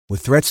With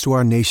threats to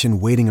our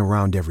nation waiting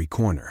around every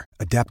corner,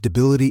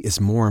 adaptability is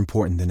more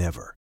important than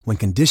ever. When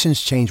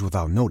conditions change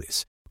without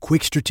notice,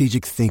 quick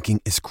strategic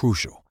thinking is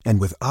crucial.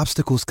 And with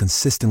obstacles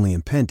consistently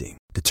impending,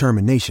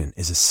 determination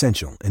is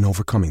essential in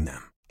overcoming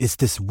them. It's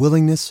this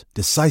willingness,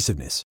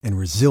 decisiveness, and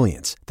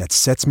resilience that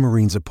sets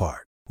Marines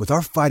apart. With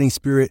our fighting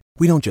spirit,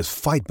 we don't just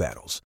fight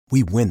battles,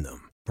 we win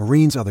them.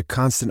 Marines are the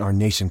constant our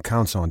nation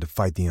counts on to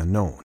fight the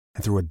unknown.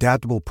 And through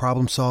adaptable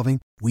problem solving,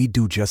 we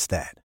do just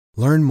that.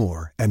 Learn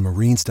more at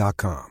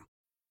marines.com.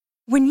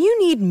 When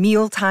you need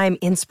mealtime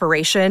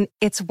inspiration,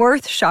 it's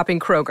worth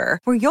shopping Kroger,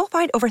 where you'll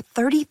find over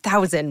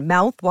 30,000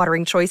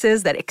 mouth-watering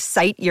choices that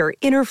excite your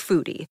inner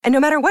foodie. And no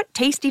matter what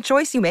tasty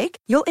choice you make,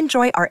 you'll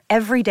enjoy our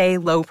everyday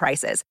low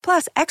prices,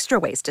 plus extra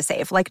ways to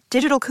save, like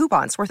digital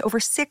coupons worth over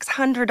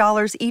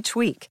 $600 each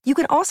week. You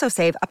can also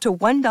save up to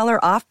 $1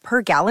 off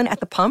per gallon at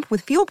the pump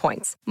with fuel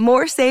points.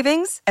 More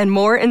savings and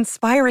more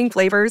inspiring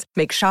flavors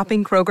make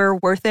shopping Kroger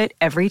worth it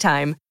every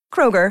time.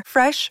 Kroger,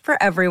 fresh for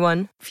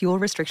everyone. Fuel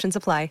restrictions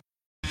apply.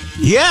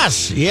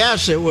 Yes,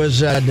 it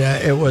was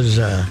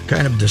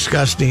kind of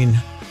disgusting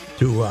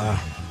to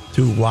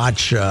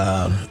watch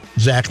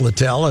Zach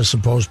Littell, a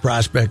supposed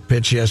prospect,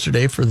 pitch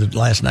yesterday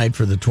last night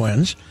for the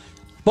Twins.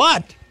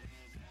 But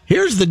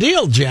here's the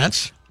deal,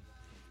 gents.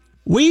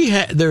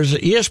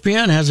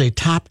 ESPN has a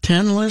top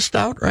 10 list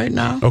out right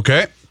now.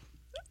 Okay.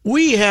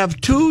 We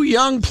have 2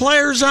 young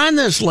players on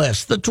this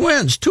list, the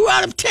Twins, 2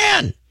 out of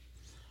 10.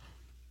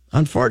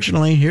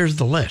 Unfortunately, here's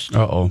the list.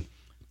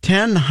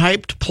 10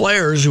 hyped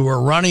players who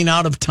are running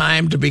out of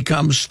time to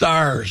become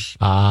stars.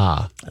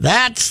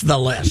 That's the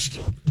list.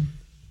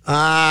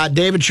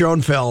 David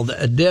Schoenfeld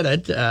did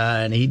it,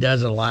 and he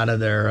does a lot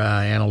of their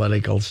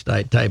analytical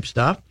type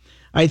stuff.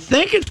 I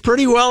think it's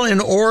pretty well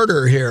in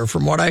order here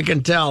from what I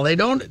can tell. They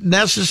don't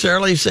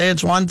necessarily say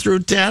it's 1 through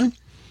 10,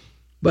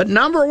 but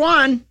number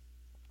 1,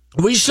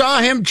 we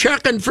saw him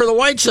checking for the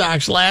White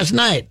Sox last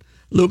night,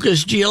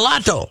 Lucas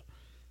Giolito.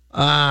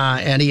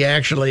 And he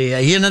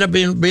ended up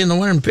being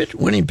the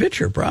winning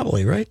pitcher,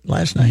 probably, right,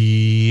 last night.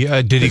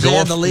 Yeah, did he go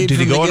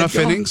enough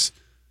innings?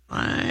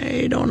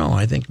 I don't know.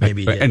 I think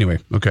maybe he did. Anyway,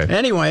 okay.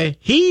 Anyway,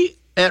 he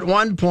at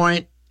one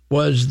point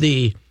was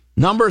the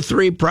number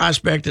 3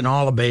 prospect in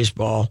all of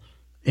baseball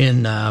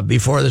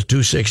before the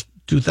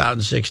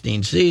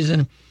 2016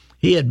 season.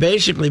 He had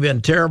basically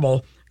been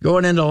terrible.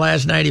 Going into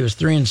last night, he was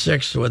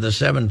 3-6 with a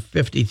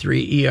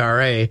 7.53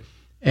 ERA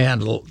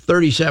and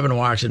 37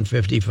 walks in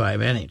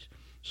 55 innings.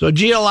 So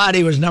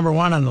Giolito was number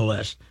 1 on the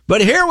list.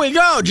 But here we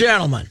go,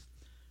 gentlemen.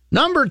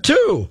 Number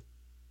 2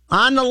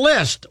 on the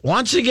list,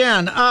 once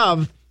again,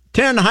 of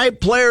 10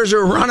 hype players who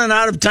are running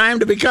out of time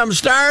to become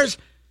stars.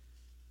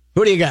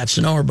 Who do you got,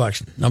 Sano or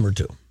Buxton? Number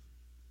 2.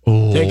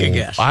 Take a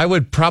guess. I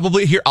would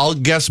probably I'll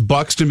guess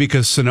Buxton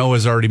because Sano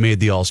has already made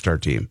the All-Star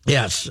team.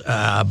 Yes,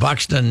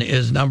 Buxton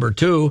is number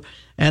 2.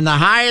 And the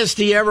highest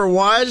he ever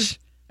was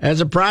as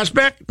a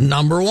prospect,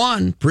 number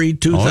 1,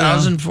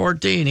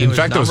 pre-2014. In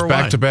fact, it was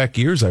back-to-back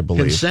years, I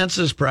believe.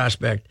 Consensus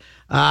prospect.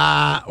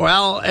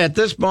 Well, at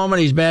this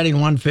moment, he's batting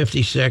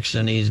 156,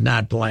 and he's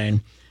not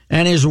playing.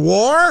 And his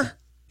WAR,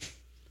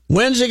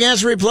 wins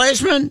against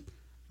replacement,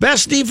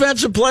 best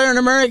defensive player in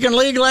the American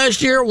League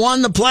last year,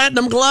 won the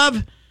Platinum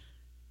Glove.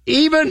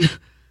 Even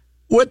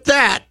with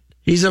that,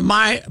 he's a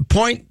minus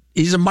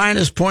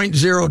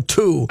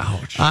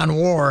 .02 on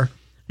WAR.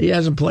 He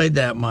hasn't played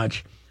that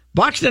much.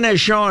 Buxton has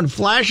shown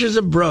flashes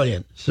of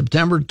brilliance.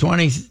 September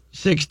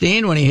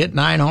 2016, when he hit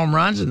 9 home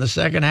runs, in the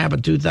second half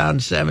of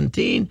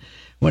 2017,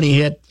 when he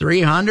hit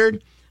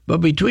 300.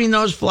 But between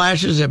those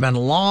flashes have been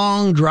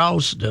long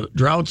droughts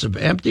of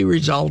empty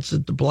results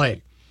at the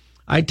plate.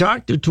 I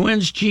talked to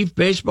Twins Chief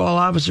Baseball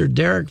Officer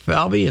Derek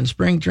Falvey in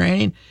spring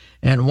training,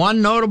 and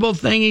one notable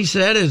thing he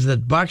said is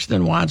that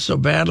Buxton wants so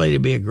badly to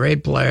be a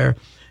great player,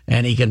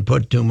 and he can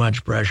put too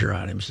much pressure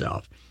on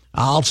himself.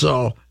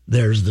 Also,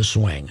 there's the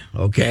swing,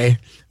 okay?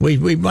 We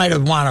might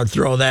have wanted to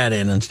throw that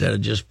in instead of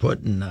just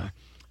putting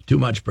too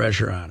much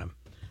pressure on him.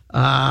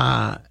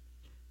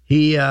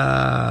 He's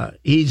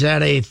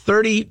at a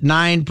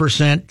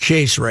 39%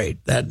 chase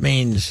rate. That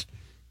means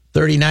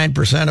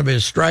 39% of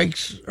his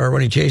strikes, or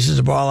when he chases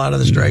the ball out of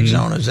the strike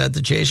zone, is that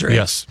the chase rate?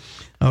 Yes.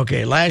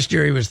 Okay, last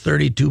year he was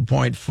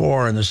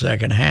 32.4 in the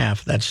second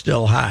half. That's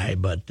still high,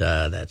 but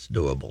that's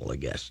doable, I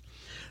guess.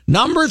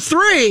 Number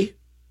 3,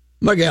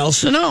 Miguel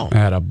Sano.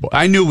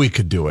 I knew we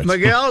could do it.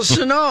 Miguel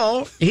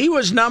Sano, he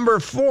was number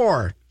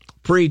 4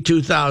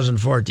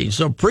 pre-2014.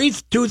 So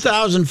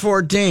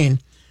pre-2014,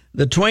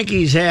 the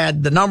Twinkies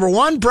had the number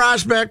 1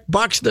 prospect,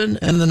 Buxton,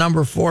 and the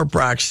number 4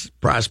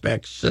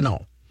 prospect,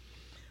 Sano.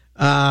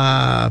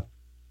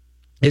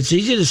 It's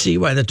easy to see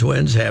why the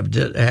Twins have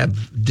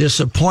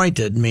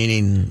disappointed,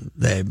 meaning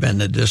they've been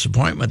a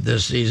disappointment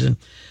this season,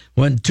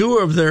 when 2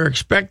 of their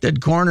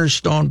expected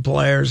cornerstone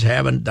players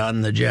haven't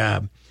done the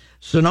job.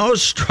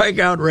 Sano's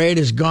strikeout rate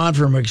has gone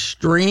from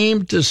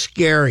extreme to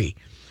scary.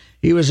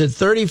 He was at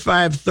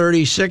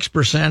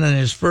 35-36% in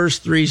his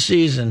first 3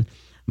 seasons,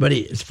 but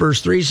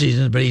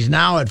he's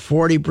now at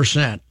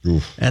 40%.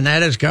 Oof. And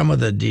that has come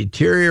with a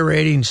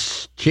deteriorating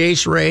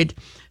chase rate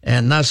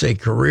and thus a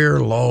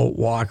career-low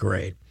walk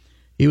rate.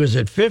 He was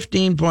at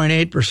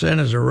 15.8%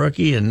 as a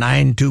rookie and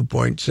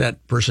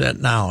 9.2%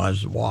 now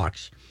as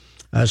walks.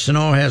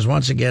 Sano has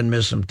once again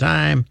missed some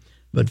time,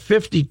 but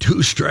 52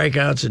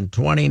 strikeouts in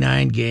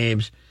 29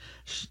 games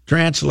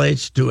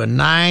translates to a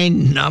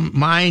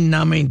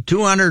mind-numbing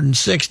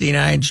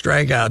 269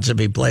 strikeouts if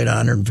he played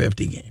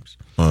 150 games.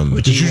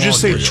 Did you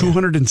just say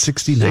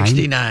 269?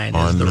 69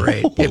 is the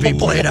rate if he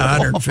played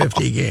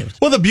 150 games.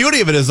 Well, the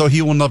beauty of it is, though,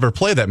 he will never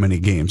play that many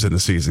games in the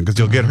season because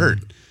he'll get hurt.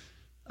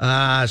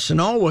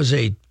 Sano was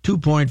a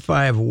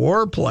 2.5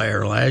 WAR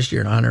player last year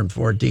in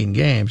 114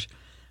 games,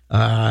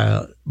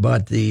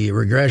 but the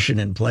regression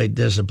in plate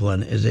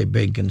discipline is a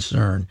big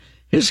concern.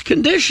 His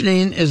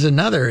conditioning is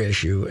another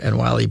issue, and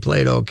while he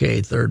played okay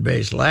third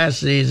base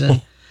last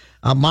season,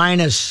 a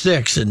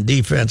 -6 in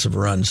defensive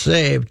runs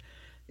saved.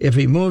 If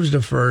he moves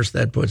to first,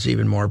 that puts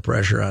even more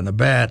pressure on the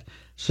bat.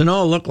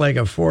 Sano looked like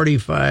a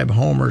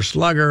 45-homer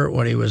slugger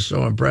when he was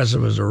so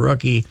impressive as a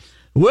rookie.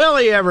 Will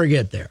he ever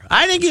get there?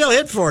 I think he'll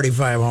hit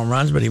 45 home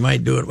runs, but he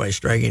might do it by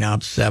striking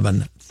out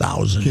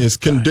 7,000. His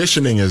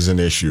conditioning is an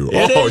issue.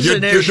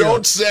 You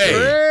don't say.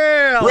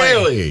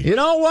 Really? You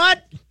know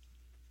what?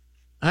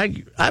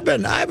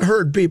 I've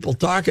heard people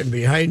talking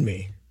behind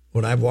me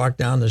when I've walked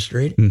down the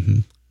street. Mm-hmm.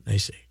 They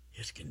say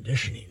his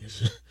conditioning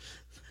is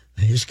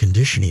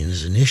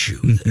an issue.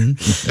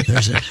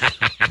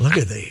 Look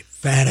at the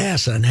fat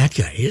ass on that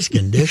guy. His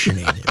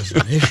conditioning is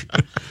an issue.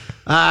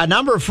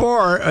 Number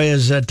 4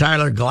 is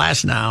Tyler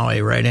Glasnow,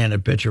 a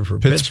right-handed pitcher for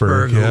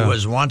Pittsburgh, who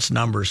was once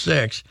number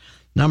 6.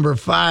 Number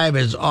 5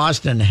 is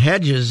Austin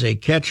Hedges, a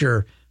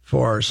catcher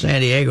for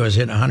San Diego, has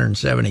hit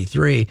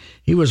 173.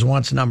 He was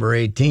once number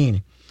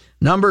 18.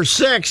 Number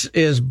 6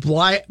 is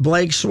Blake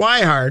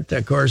Swihart,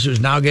 of course,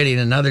 who's now getting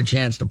another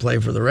chance to play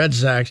for the Red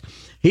Sox.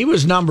 He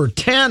was number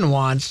 10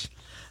 once.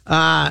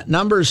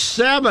 Number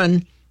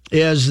 7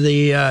 is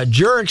the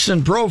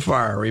Jurickson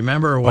Profar.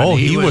 Remember when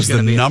he was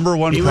the number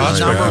one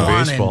prospect in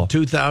baseball in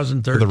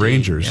 2013 for the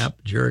Rangers.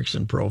 Yep,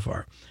 Jurickson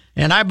Profar.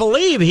 And I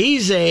believe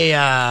he's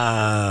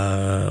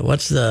a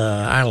what's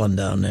the island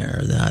down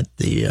there?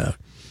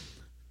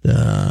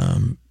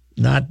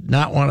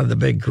 Not one of the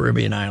big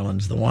Caribbean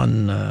islands. The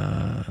one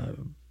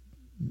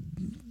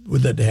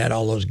that had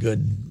all those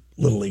good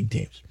little league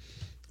teams.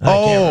 I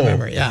can't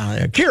remember.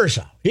 Yeah,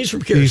 Curacao. He's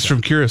from Curacao. He's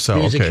from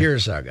Curacao. He's a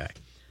Curacao guy.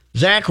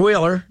 Zach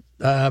Wheeler,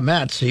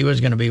 Mets. He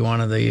was going to be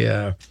one of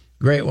the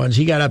great ones.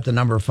 He got up to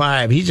number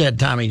 5. He's had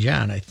Tommy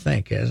John, I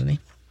think, hasn't he?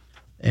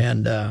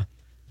 And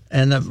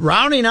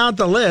rounding out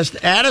the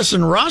list,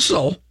 Addison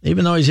Russell.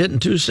 Even though he's hitting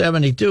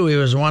 272, he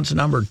was once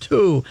number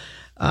 2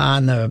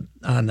 on the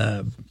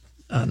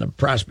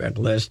prospect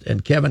list,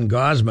 and Kevin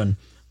Gausman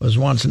was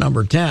once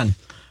number 10.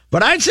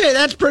 But I'd say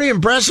that's pretty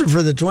impressive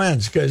for the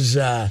Twins because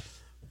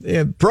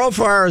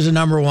Profar is a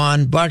number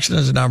 1, Buxton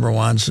is a number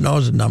 1,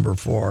 Sano's a number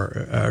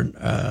 4.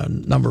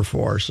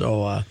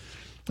 So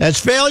as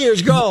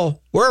failures go,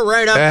 we're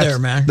right up there,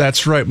 man.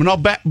 That's right.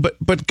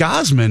 But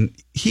Gausman,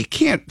 he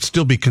can't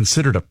still be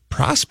considered a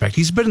prospect.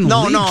 He's been in the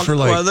league for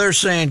well, they're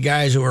saying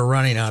guys who are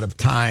running out of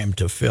time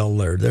to fill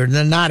their. They're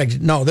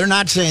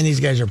not saying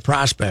these guys are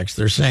prospects.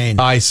 They're saying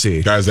I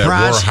see guys that were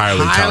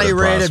highly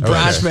rated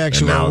prospects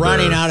who are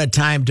running out of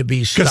time to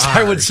be stars. Because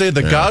I would say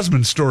the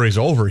Gausman story's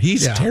over.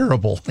 He's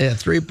terrible. Yeah,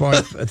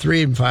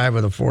 3.5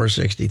 with a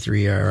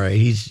 4.63 ERA.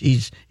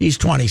 He's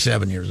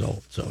 27 years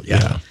old. So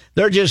yeah.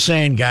 They're just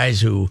saying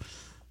guys who.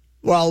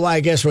 Well, I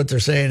guess what they're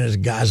saying is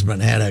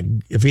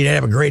Gausman if he'd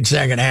have a great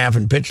second half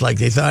and pitch like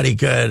they thought he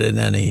could, and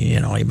then he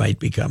might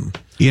become.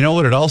 You know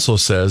what it also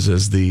says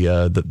is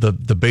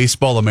the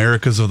baseball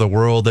Americas of the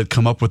world that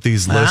come up with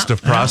these lists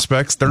of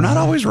prospects, they're not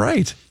always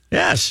right.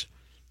 Yes.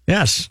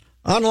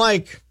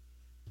 Unlike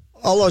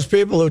all those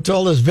people who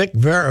told us Vic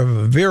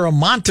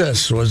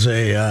Viramontes was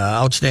a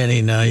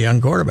outstanding young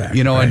quarterback.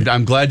 And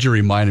I'm glad you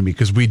reminded me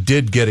because we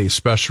did get a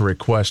special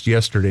request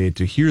yesterday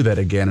to hear that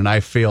again, and I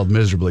failed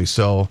miserably.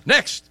 So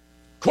next.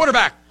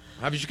 Quarterback.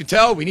 As you can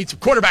tell, we need some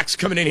quarterbacks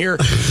coming in here.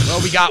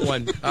 Well, we got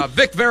one.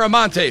 Vic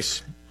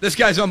Viramontes. This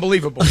guy's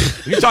unbelievable.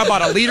 You talk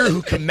about a leader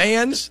who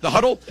commands the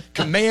huddle,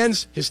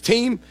 commands his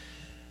team.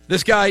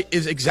 This guy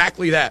is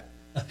exactly that.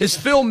 His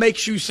film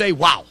makes you say,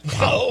 wow.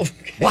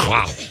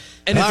 Wow.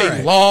 And it's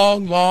a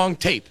long, long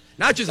tape.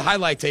 Not just a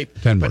highlight tape,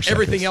 but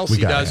everything else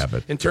he does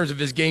in terms of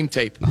his game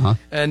tape.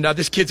 And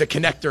this kid's a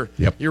connector.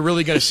 Yep. You're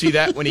really going to see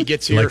that when he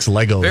gets here. Likes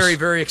Legos. Very,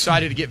 very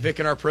excited to get Vic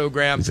in our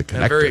program. He's a connector.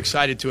 And I'm very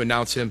excited to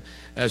announce him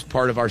as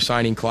part of our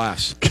signing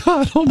class.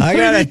 God almighty.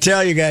 I got to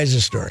tell you guys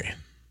a story.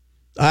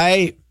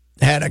 I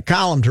had a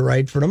column to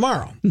write for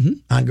tomorrow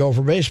on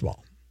Gopher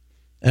Baseball.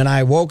 And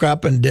I woke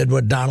up and did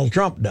what Donald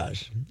Trump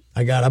does.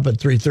 I got up at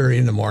 3:30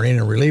 in the morning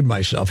and relieved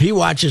myself. He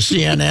watches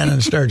CNN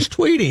and starts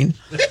tweeting.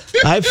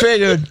 I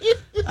figured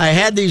I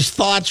had these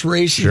thoughts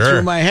racing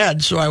through my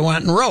head, so I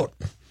went and wrote.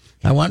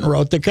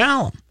 The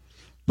column.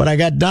 But I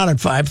got done at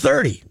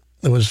 5:30.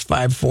 It was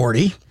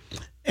 5:40.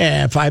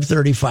 And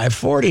 5:30,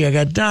 5:40, I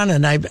got done.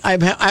 And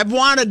I've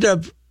wanted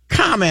to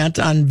comment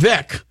on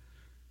Vic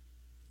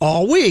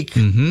all week.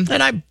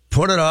 And I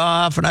put it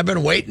off, and I've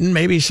been waiting.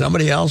 Maybe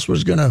somebody else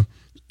was going to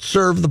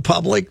serve the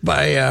public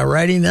by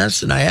writing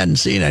this, and I hadn't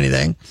seen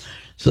anything.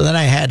 So then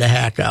I had to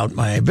hack out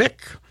my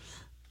Vic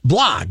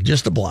blog,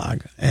 just a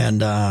blog,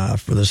 and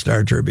for the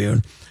Star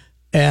Tribune.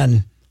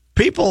 And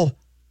people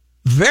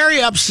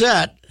very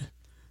upset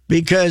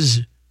because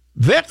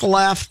Vic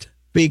left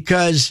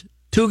because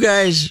two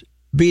guys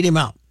beat him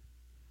out.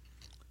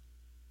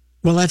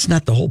 Well, that's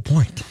not the whole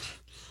point.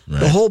 Right.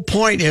 The whole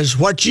point is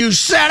what you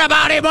said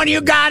about him when you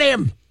got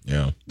him.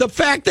 Yeah. The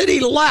fact that he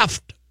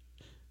left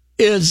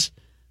is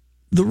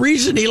the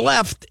reason he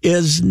left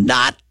is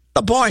not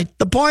the point.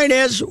 The point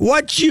is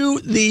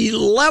the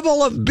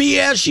level of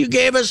BS you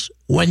gave us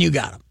when you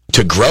got him.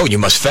 To grow, you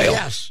must fail.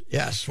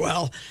 Yes.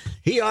 Well,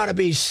 he ought to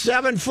be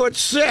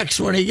 7'6"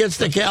 when he gets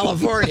to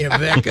California,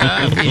 Vic.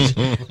 If he's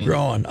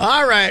growing.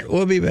 All right,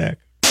 we'll be back.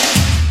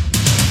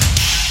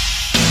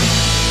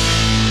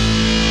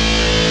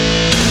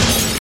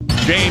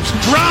 James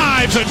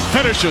drives and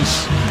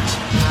finishes.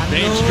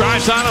 James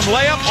drives on him,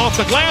 layup off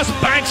the glass,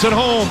 banks it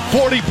home.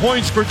 40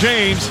 points for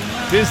James.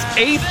 His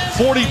 8th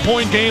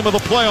 40-point game of the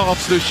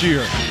playoffs this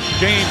year.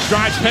 James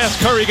drives past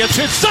Curry, gets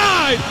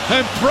inside,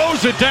 and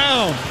throws it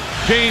down.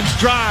 James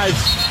drives,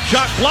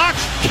 shot blocked,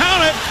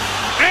 count it,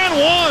 and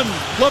one.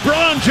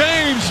 LeBron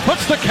James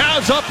puts the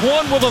Cavs up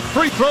 1 with a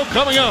free throw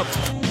coming up.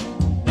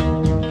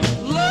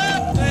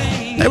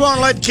 They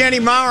won't let Kenny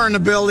Maurer in the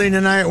building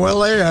tonight,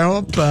 will they? I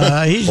hope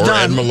he's or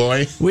done. Ed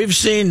Malloy. We've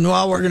seen,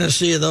 we're going to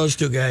see those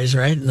two guys,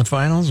 right, in the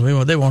finals.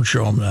 They won't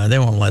show them. They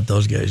won't let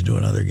those guys do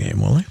another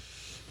game, will they?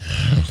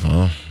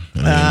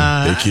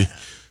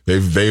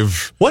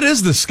 They've. What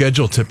is the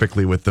schedule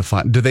typically with the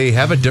final? Do they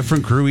have a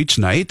different crew each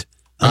night?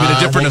 I mean, a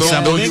different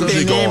assembly?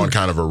 They go on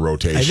kind of a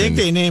rotation. I think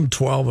they named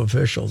 12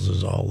 officials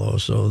is all, though.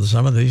 So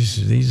some of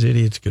these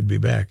idiots could be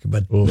back.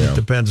 But it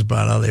depends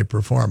upon how they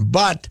perform.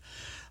 But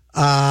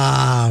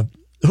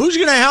who's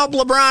going to help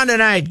LeBron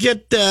tonight?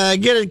 Get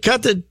it,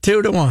 cut the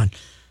 2-1.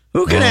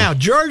 Who can help?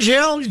 George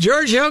Hill?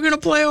 George Hill going to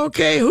play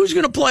okay? Who's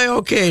going to play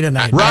okay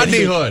tonight?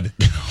 Rodney Hood.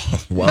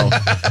 Well,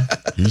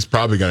 he's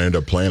probably going to end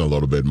up playing a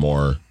little bit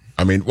more.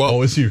 I mean,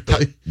 is he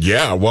really?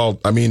 Yeah, well,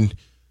 I mean,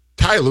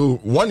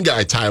 one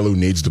guy Ty Lue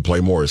needs to play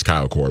more is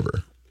Kyle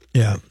Korver.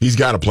 Yeah. He's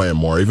got to play him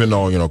more, even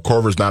though,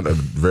 Korver's not a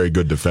very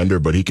good defender,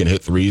 but he can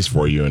hit threes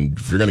for you. And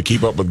if you're going to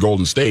keep up with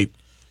Golden State,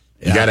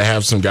 you got to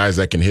have some guys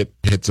that can hit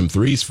some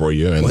threes for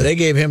you. And they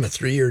gave him a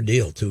 3-year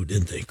deal too,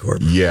 didn't they, Korver?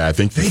 Yeah, I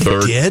think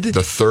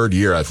the third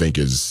year I think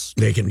is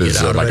they can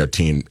get out like of a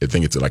team. I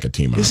think it's like a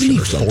team Isn't option he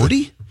or something.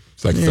 40?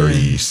 It's like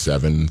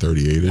 37,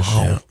 38ish.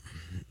 Wow. Yeah.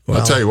 Well,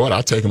 I'll tell you what,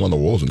 I'll take him on the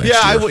Wolves next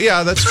year.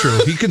 Yeah, that's true.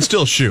 He can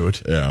still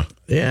shoot. Yeah.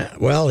 Yeah,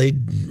 well, he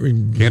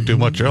can't do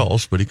much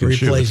else, but he can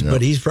shoot.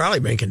 But he's probably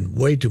making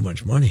way too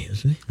much money,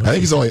 isn't he? I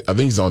think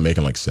he's only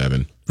making like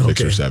 6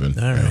 or 7.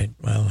 All right.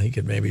 Well, he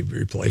could maybe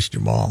replace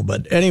Jamal.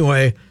 But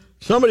anyway,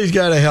 somebody's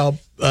got to help.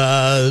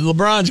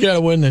 LeBron's got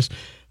to win this.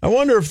 I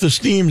wonder if the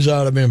steam's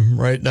out of him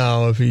right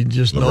now, if he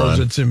just knows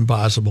it's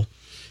impossible.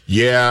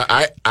 Yeah,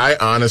 I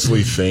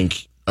honestly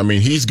think,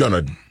 he's going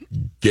to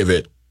give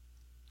it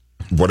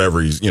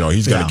whatever he's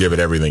going to give it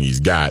everything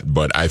he's got,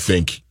 but I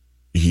think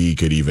he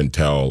could even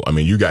tell.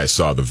 You guys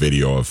saw the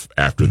video of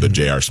after the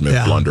J.R.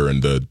 Smith blunder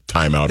and the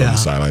timeout on the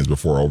sidelines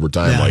before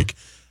overtime. Yeah.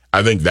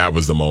 I think that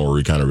was the moment where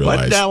he kind of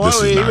realized.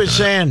 But he was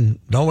saying,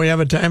 don't we have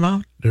a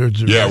timeout?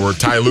 Yeah, where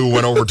Ty Lue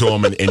went over to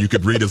him and you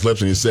could read his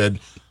lips and he said,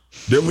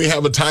 didn't we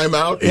have a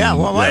timeout? Yeah,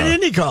 well, why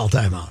didn't he call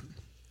timeout?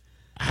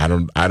 I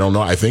don't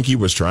know. I think he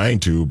was trying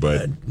to,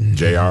 but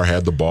JR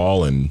had the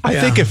ball, and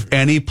I think if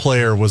any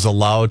player was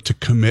allowed to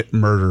commit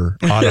murder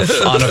on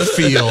a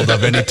field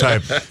of any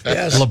type,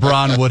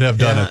 LeBron would have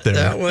done it there.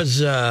 That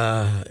was,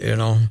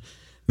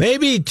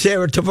 maybe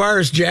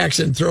Tavares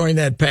Jackson throwing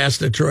that pass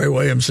to Troy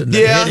Williamson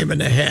that hit him in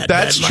the head.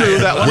 That's true.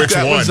 That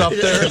was up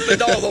there.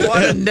 No, the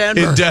one in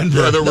Denver. In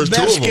Denver, there was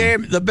two of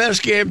them. The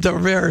best game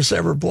Tavares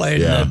ever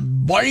played. Yeah.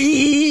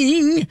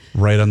 Boing!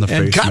 Right on the face.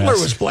 And Cutler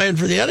was playing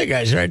for the other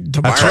guys, right?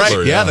 Tavares, that's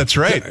right. Yeah, that's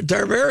right.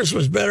 Tavares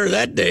was better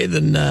that day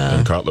than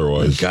Cutler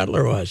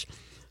was.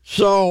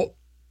 So,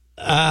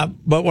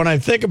 but when I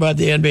think about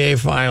the NBA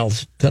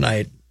Finals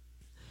tonight,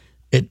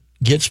 it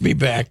gets me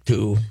back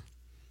to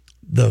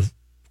the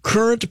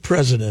current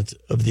president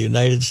of the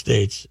United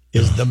States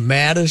is the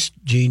maddest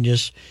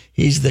genius.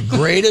 He's the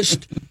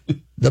greatest.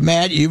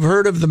 You've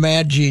heard of the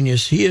mad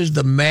genius. He is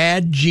the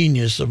mad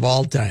genius of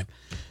all time.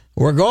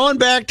 We're going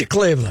back to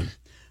Cleveland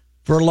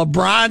for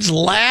LeBron's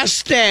last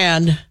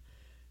stand.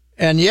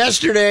 And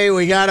yesterday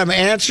we got him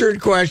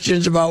answered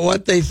questions about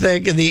what they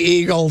think of the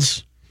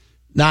Eagles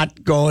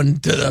not going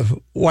to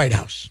the White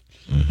House.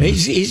 Mm-hmm.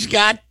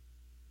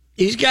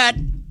 He's got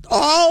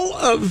all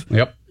of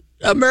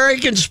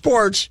American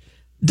sports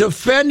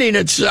defending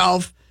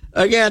itself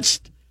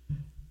against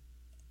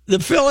the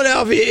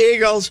Philadelphia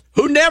Eagles,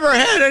 who never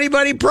had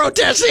anybody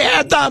protest the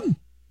anthem.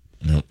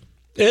 Yep.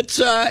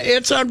 It's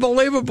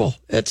unbelievable.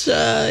 It's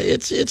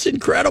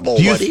incredible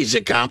what he's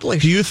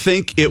accomplished. Do you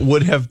think it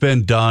would have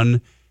been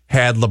done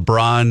had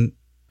LeBron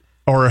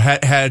or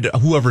had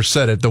whoever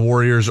said it, the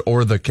Warriors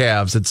or the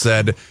Cavs, had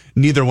said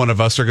neither one of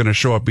us are going to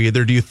show up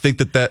either, do you think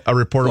that a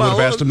reporter would have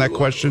asked him that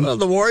question? Well,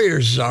 the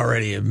Warriors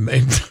already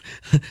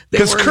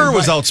because Kerr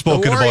was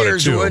outspoken about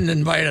it too. The Warriors weren't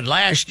invited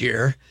last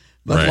year,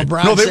 but Right.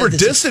 LeBron. No, they were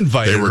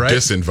disinvited. They were right?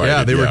 disinvited.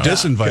 Yeah, they were yeah.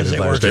 disinvited.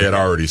 last They year. had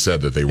already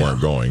said that they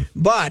weren't going.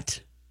 But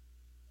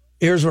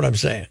here's what I'm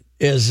saying: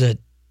 is that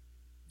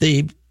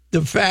the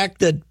fact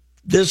that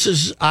this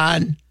is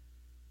on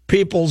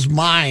people's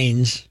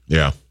minds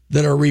Yeah.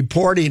 that are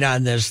reporting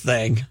on this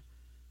thing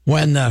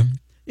when,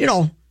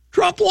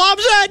 Trump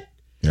loves it.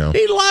 Yeah.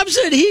 He loves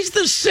it. He's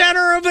the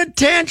center of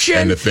attention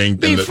And the thing-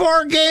 and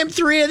before Game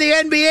 3 of the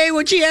NBA,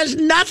 which he has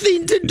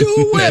nothing to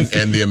do with.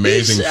 And the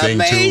amazing He's thing,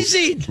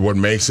 amazing. too, what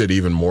makes it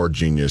even more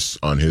genius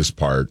on his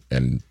part,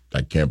 and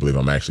I can't believe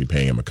I'm actually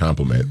paying him a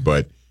compliment,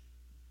 but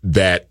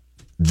that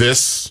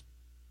this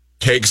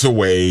takes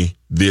away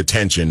the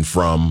attention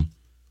from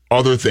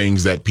other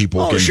things that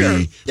people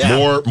can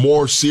be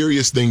more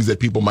serious things that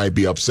people might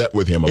be upset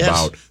with him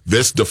about.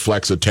 This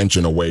deflects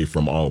attention away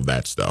from all of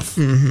that stuff.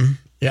 Mm-hmm.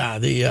 Yeah,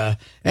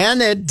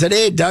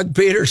 today Doug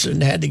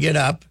Peterson had to get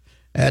up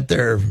at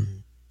their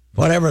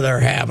whatever they're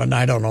having.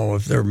 I don't know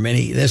if they're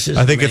mini.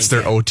 I think it's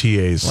their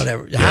OTAs.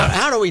 Whatever. Yeah.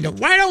 How do we do?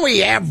 Why don't we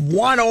have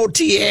one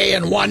OTA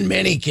and one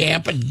mini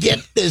camp and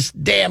get this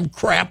damn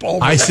crap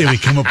over? I say we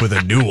come up with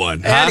a new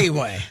one.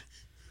 Anyway,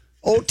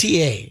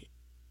 OTA.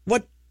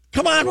 What?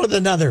 Come on with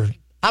another.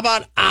 How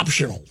about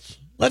optionals?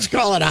 Let's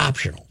call it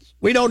optionals.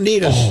 We don't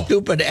need a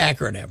stupid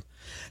acronym.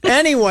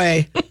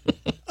 Anyway,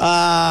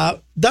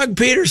 Doug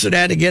Peterson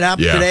had to get up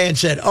today and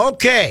said,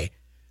 okay,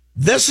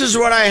 this is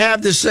what I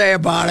have to say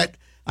about it.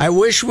 I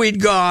wish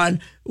we'd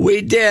gone.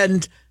 We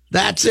didn't.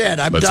 That's it.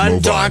 Let's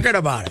done talking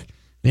about it.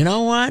 You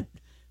know what?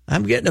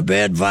 I'm getting a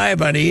bad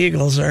vibe on the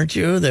Eagles, aren't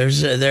you?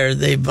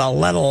 They've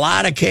let a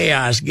lot of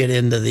chaos get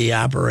into the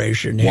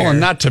operation here. Well,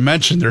 and not to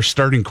mention their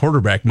starting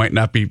quarterback might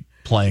not be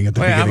playing at the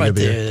beginning of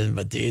the year.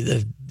 But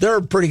they're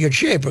in pretty good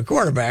shape at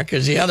quarterback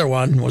because the other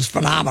one was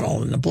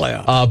phenomenal in the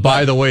playoffs.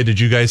 By the way, did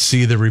you guys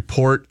see the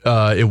report?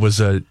 It was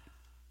a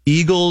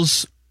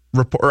Eagles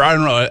report, or I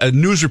don't know, a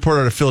news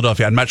reporter out of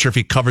Philadelphia. I'm not sure if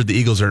he covered the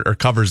Eagles or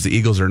covers the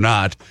Eagles or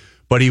not,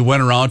 but he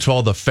went around to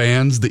all the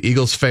fans, the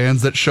Eagles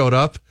fans that showed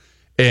up.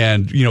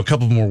 And, a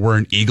couple of them were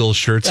wearing Eagles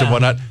shirts and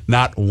whatnot.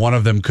 Not one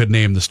of them could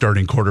name the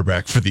starting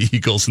quarterback for the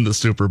Eagles in the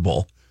Super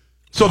Bowl.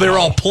 So they were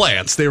all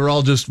plants. They were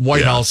all just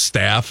White House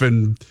staff.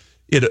 And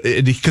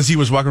because he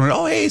was walking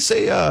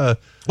around,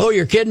 oh,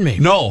 you're kidding me.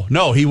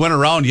 No. He went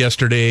around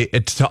yesterday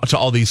to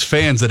all these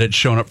fans that had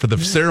shown up for the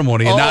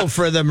ceremony. And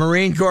for the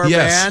Marine Corps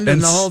band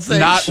and the whole thing?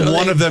 Not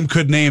one of them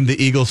could name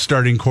the Eagles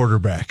starting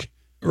quarterback.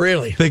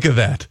 Really? Think of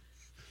that.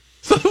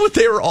 So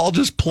they were all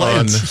just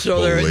plants.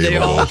 So they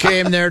all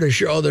came there to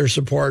show their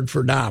support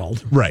for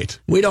Donald. Right.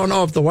 We don't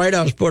know if the White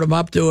House put them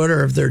up to it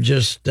or if they're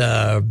just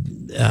I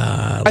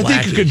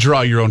think you could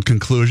draw your own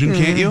conclusion,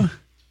 can't you?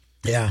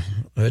 Yeah.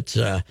 It's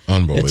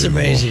unbelievable. It's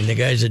amazing. The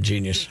guy's a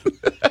genius.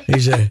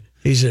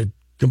 He's a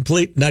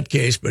complete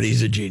nutcase, but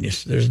he's a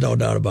genius. There's no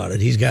doubt about it.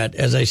 He's got,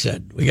 as I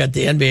said, we got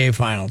the NBA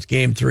Finals,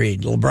 Game 3,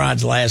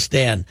 LeBron's last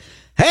stand.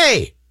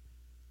 Hey,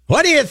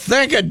 what do you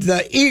think of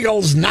the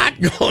Eagles not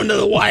going to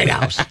the White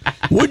House?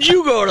 Would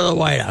you go to the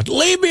White House?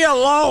 Leave me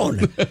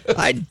alone.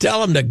 I'd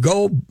tell him to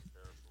go.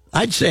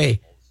 I'd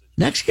say,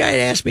 next guy to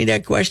ask me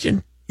that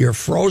question, you're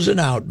frozen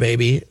out,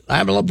 baby.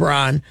 I'm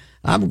LeBron.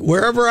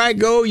 Wherever I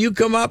go, you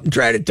come up and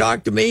try to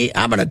talk to me,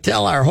 I'm going to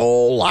tell our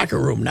whole locker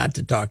room not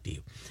to talk to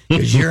you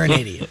because you're an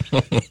idiot.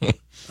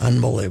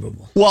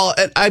 Unbelievable. Well,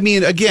 I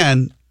mean,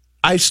 again,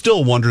 I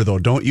still wonder, though,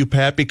 don't you,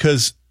 Pat?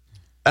 Because,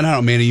 and I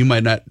don't, Manny, you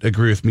might not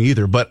agree with me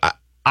either, but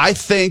I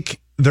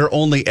think they're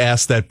only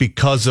asked that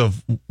because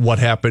of what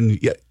happened.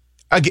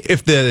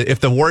 If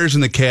the Warriors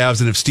and the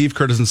Cavs, and if Steve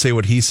Kerr doesn't say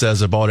what he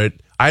says about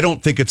it, I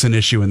don't think it's an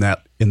issue in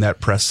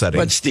that press setting.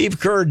 But Steve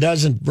Kerr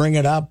doesn't bring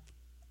it up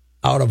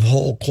out of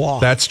whole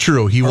cloth. That's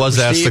true. He was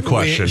asked the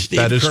question.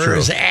 That is Steve Kerr true.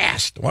 is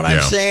asked. What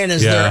I'm saying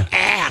is they're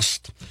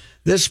asked.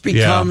 This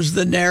becomes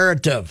the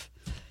narrative.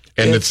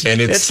 And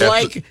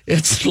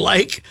it's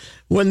like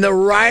when the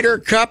Ryder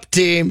Cup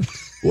team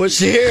was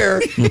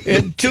here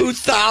in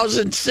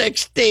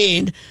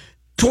 2016,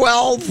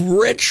 12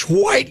 rich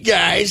white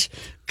guys,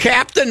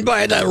 captained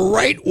by the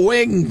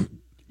right-wing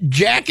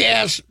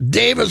jackass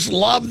Davis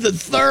Love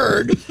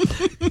III.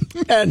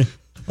 And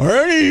are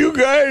any of you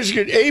guys,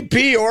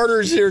 AP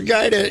orders their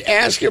guy to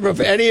ask him if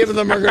any of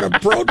them are going to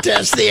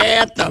protest the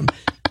anthem.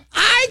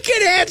 I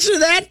can answer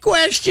that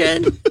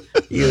question,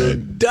 you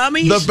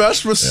dummies. The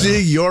best was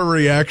seeing your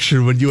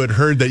reaction when you had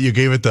heard that you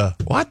gave it the,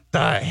 what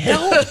the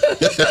hell?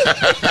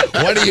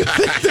 What do you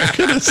think they're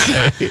going to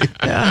say?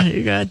 Yeah,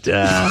 you got,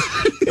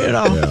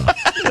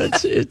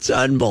 it's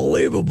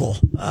unbelievable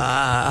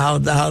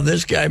how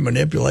this guy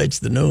manipulates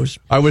the news.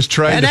 I was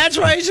trying and that's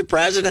why he's the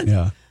president.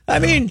 Yeah. I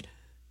mean,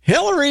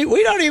 Hillary,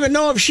 we don't even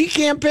know if she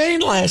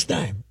campaigned last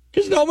time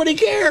because nobody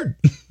cared.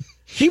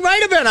 She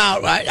might have been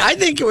out. I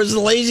think it was the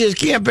laziest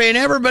campaign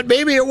ever, but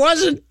maybe it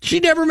wasn't. She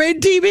never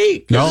made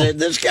TV. No.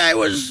 This guy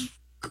was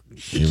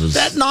was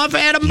setting off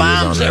atom he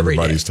bombs was on every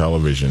day. everybody's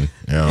television.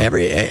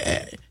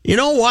 Yeah. You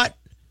know what?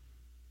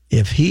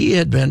 If he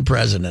had been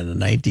president in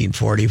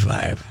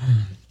 1945,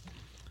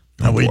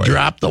 and we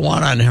dropped the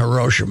one on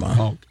Hiroshima,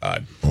 Oh,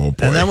 God. Oh,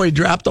 boy. and then we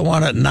dropped the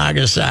one at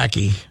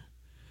Nagasaki,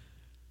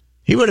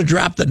 he would have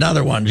dropped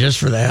another one just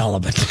for the hell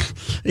of it,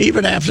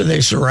 even after they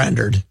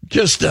surrendered,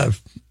 just to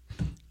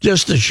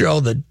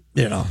show that,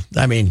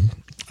 I mean,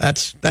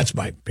 that's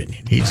my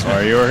opinion. He's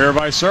Are you here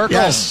by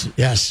circles?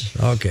 Yes.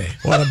 Okay.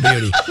 What a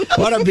beauty.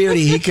 What a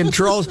beauty. He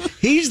controls.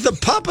 He's the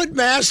puppet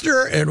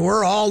master, and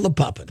we're all the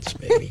puppets,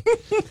 baby.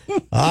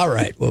 All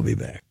right. We'll be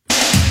back.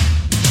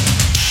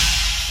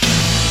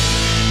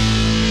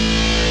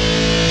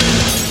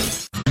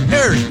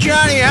 Here's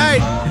Johnny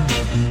Hyde.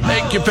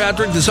 Thank you,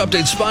 Patrick. This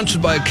update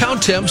sponsored by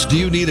Accountemps. Do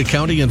you need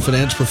accounting and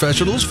finance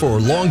professionals for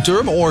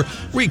long-term or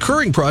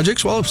recurring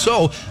projects? Well, if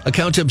so,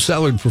 Accountemps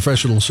salaried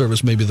professional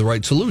service may be the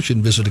right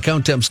solution. Visit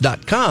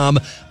Accountemps.com.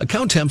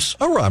 Accountemps,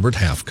 a Robert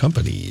Half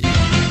company.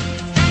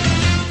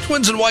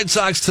 Twins and White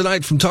Sox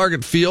tonight from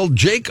Target Field.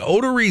 Jake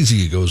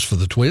Odorizzi goes for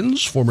the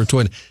Twins. Former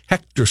Twin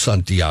Hector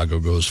Santiago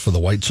goes for the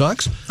White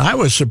Sox. I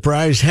was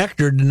surprised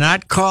Hector did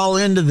not call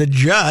into the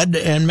Judd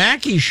and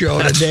Mackey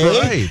show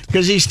today.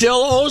 Because he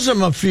still owes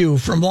him a few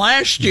from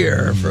last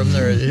year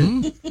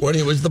when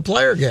he was the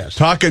player guest.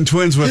 Talking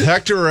Twins with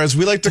Hector, or as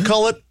we like to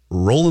call it,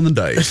 rolling the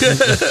dice.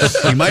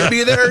 He might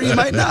be there, he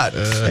might not.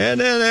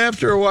 And then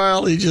after a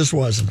while, he just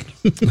wasn't.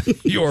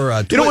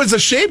 It's a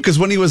shame because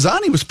when he was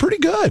on, he was pretty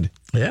good.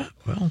 Yeah,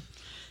 well,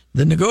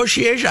 the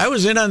negotiation, I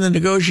was in on the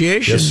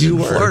negotiations in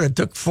Florida. It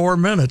took 4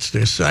 minutes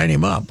to sign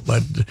him up,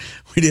 but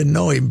we didn't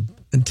know he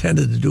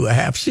intended to do a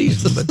half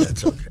season, but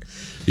that's okay.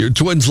 Your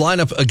Twins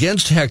lineup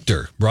against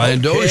Hector: Brian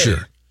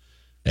Dozier.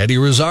 Eddie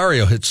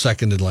Rosario hits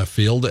second in left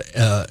field.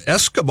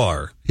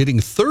 Escobar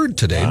hitting third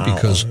today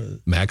because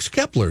Max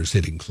Kepler is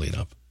hitting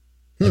cleanup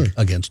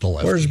against a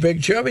lefty. Where's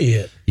Big Chubby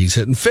hit? He's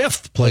hitting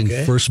fifth, playing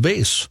first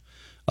base.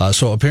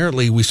 So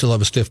apparently we still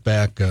have a stiff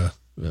back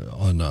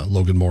on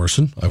Logan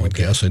Morrison, I would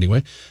guess,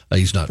 anyway.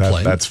 He's not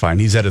playing. That's fine.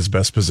 He's at his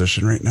best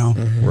position right now.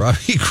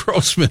 Robbie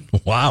Grossman,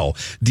 wow.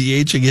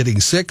 DHing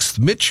hitting sixth.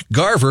 Mitch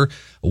Garver,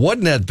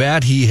 wasn't that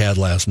bad he had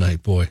last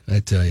night, boy, I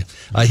tell you.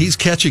 He's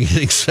catching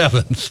hitting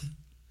seventh.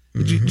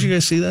 Did you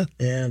guys see that?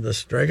 Yeah, the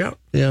strikeout?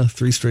 Yeah,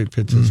 3 straight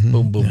pitches.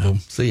 Boom, boom, boom.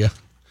 See ya.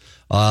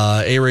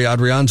 Ari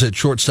Adrianza at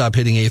shortstop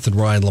hitting eighth, and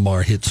Ryan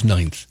Lamar hits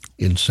ninth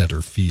in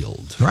center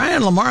field.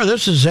 Ryan Lamar,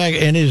 this is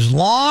in his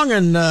long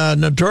and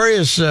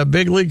notorious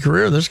big league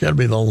career, this got to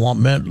be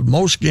the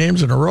most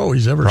games in a row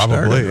he's ever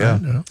started. Probably,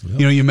 yeah.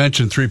 Right? You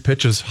mentioned 3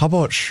 pitches. How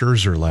about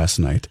Scherzer last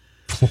night?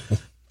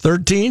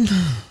 13?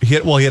 He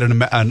had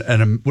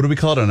an what do we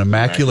call it? An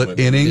immaculate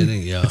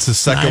inning. Yeah. It's the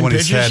second 9 one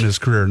pitches? he's had in his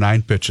career.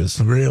 9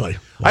 pitches. Really?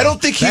 I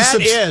don't think That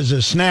is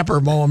a snapper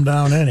mow him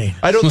down any.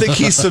 I don't think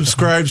he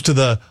subscribes to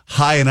the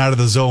high and out of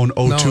the zone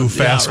 0-2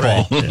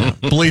 fastball. Right. Yeah.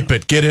 Bleep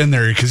it. Get in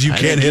there because you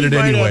can't hit it He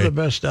might anyway. have the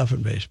best stuff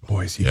in baseball.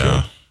 Boys, he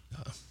could.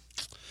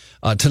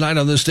 Tonight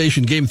on this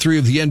station, Game 3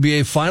 of the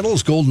NBA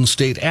Finals, Golden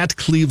State at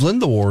Cleveland.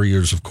 The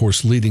Warriors, of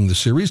course, leading the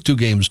series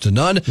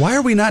 2-0. Why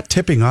are we not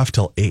tipping off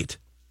till 8?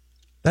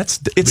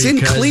 It's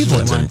in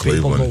Cleveland. We want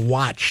people to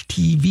watch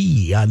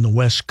TV on the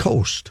West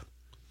Coast.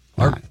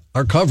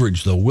 Our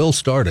coverage, though, will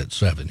start at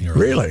 7 here.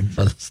 Really?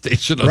 On the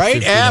station. On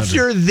Right 1500.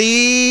 after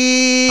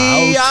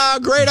the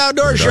Great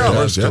Outdoor Show.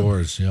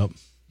 Outdoors, yep.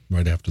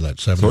 Right after that,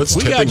 7 So it's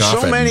o'clock.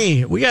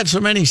 We got so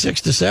many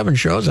 6 to 7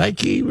 shows. I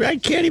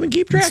can't even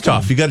keep track. It's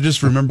tough. You got to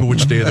just remember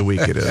which day of the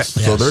week it is.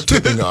 So they're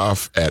tipping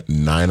off at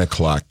 9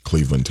 o'clock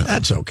Cleveland time.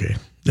 That's okay.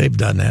 They've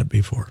done that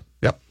before.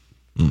 Yep.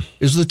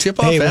 Is the tip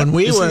off? Hey, when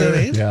we were,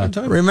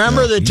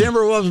 remember the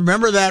Timberwolves?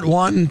 Remember that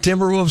one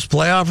Timberwolves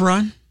playoff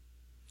run?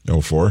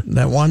 04?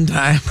 That one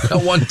time.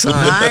 At one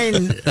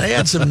time. They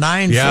had some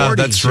 940s. Yeah,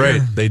 that's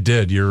right. They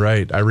did. You're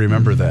right. I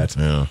remember that.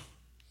 Yeah.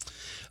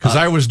 Because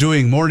I was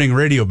doing morning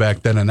radio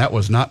back then, and that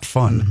was not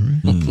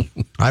fun.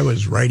 I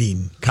was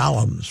writing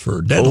columns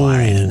for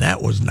Deadline, and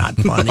that was not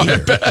fun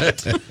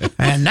either.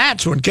 And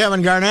that's when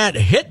Kevin Garnett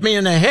hit me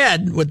in the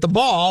head with the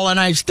ball, and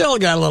I still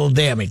got a little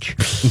damage.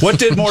 What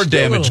did more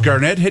damage,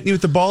 Garnett hitting you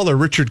with the ball or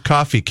Richard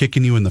Coffey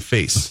kicking you in the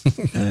face?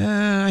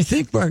 I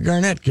think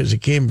Garnett, because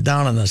it came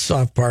down on the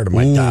soft part of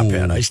my top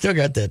head. I still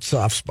got that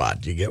soft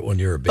spot you get when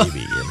you're a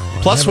baby.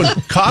 Plus, when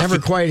Coffey never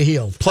quite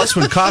healed. Plus,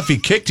 when Coffey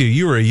kicked you,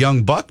 you were a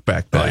young buck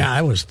back then. Oh, yeah,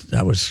 I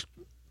was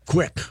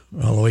quick,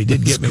 although he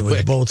did get me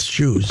with both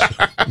shoes.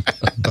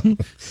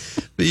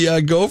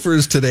 The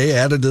Gophers today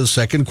added a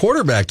second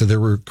quarterback to their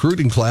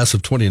recruiting class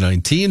of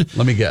 2019.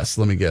 Let me guess.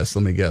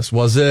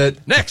 Was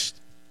it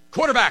Next,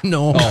 quarterback.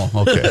 No. Oh,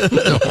 okay.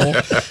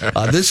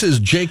 No. This is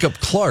Jacob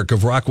Clark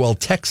of Rockwell,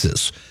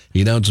 Texas.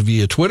 He announced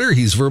via Twitter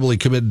he's verbally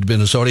committed to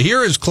Minnesota.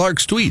 Here is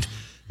Clark's tweet.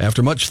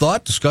 After much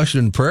thought, discussion,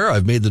 and prayer,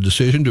 I've made the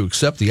decision to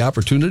accept the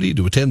opportunity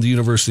to attend the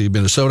University of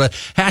Minnesota.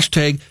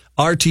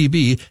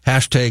 #RTB,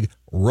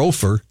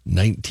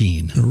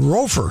 #Rofer19.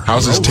 Rofer.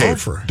 How's his tape?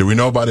 Rofer. Do we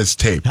know about his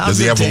tape? How's Does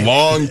he the have tape? a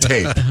long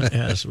tape?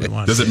 Yes, we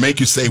want. Does it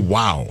make you say,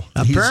 wow?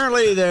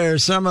 Apparently,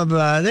 there's some of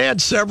they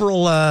had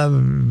several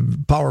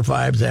Power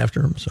Fives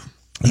after him. So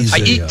I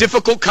eat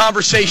difficult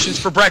conversations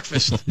for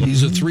breakfast.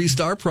 He's a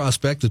 3-star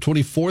prospect, the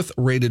 24th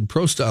rated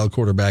pro-style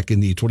quarterback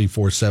in the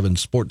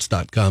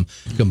 247sports.com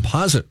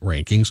composite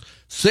rankings,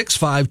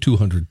 6'5",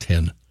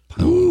 210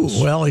 pounds. Ooh,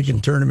 well, he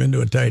can turn him into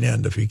a tight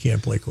end if he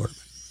can't play quarterback.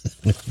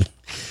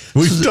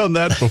 We've done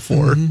that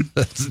before.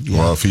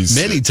 Well,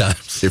 many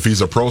times. If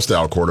he's a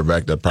pro-style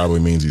quarterback, that probably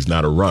means he's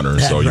not a runner.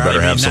 So you better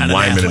have some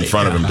linemen in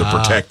front of him to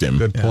protect him.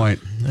 Good point.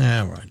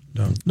 Yeah, right.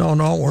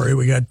 Don't worry.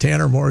 We got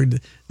Tanner Morgan.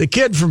 The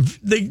kid from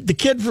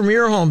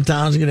your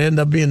hometown is going to end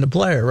up being the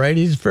player, right?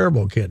 He's a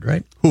Faribault kid,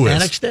 right? Who is?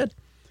 Annexstad?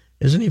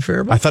 Isn't he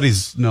Faribault? I thought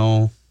Is he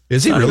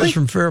really? He's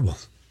from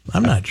Faribault.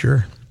 I'm not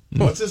sure.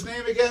 What's his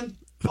name again?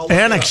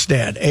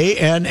 Annexstad,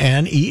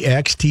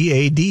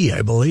 Annextad,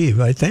 I believe.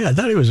 I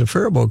thought he was a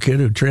Faribault kid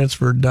who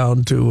transferred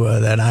down to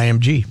that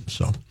IMG.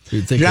 So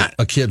you'd think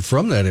a kid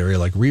from that area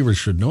like Reavers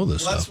should know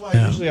this stuff. That's why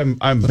usually I'm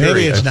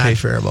maybe it's not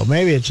Faribault.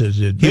 Maybe it's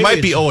he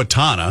might be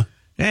Owatonna.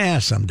 Yeah,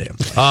 some damn.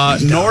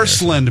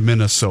 Northland,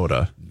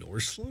 Minnesota.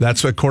 Northland?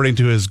 That's according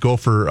to his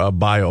Gopher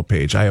bio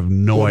page. I have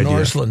no idea.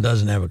 Northland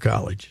doesn't have a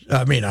college.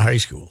 I mean, a high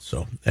school.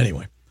 So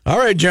anyway. All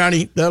right,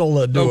 Johnny,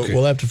 that'll do it.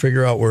 We'll have to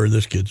figure out where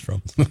this kid's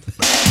from.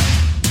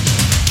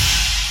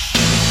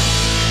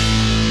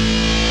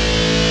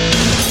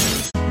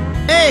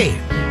 Hey,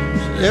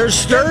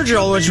 there's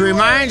Sturgill, which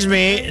reminds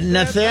me,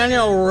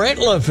 Nathaniel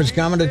Rateliff is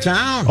coming to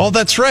town. Oh,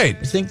 that's right.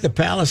 I think the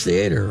Palace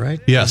Theater, right?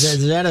 Yes.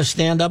 Is that a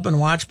stand-up and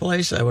watch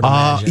place? I would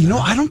imagine.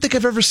 I don't think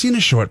I've ever seen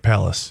a show at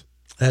Palace.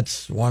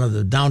 That's one of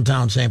the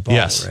downtown St. Paul,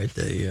 yes. Right?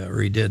 They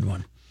redid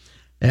one.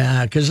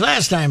 Yeah, because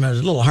last time it was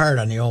a little hard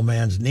on the old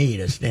man's knee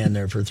to stand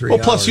there for 3 hours.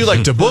 Well, plus you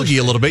like to boogie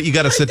a little bit. You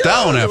got to sit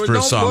down after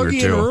a song or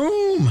two.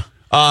 Room.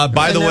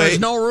 By the way, there's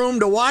no room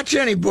to watch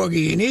any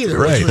boogieing either,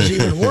 which was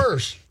even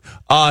worse.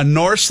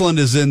 Northland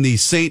is in the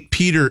St.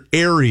 Peter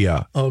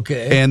area.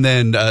 Okay. And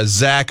then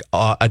Zach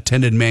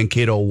attended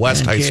Mankato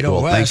West High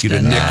School. West. Thank you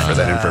to Nick for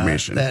that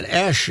information. That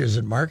Esch, is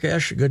it Mark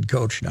Esch? A good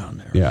coach down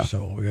there. Yeah.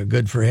 So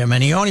good for him.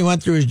 And he only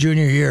went through his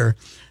junior year.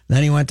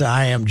 Then he went to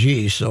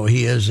IMG, so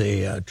he is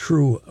a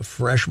true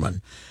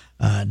freshman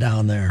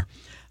down there.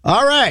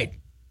 All right.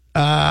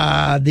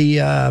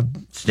 The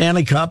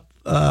Stanley Cup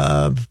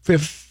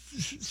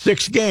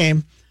fifth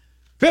game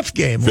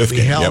will be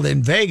held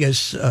in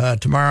Vegas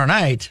tomorrow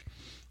night.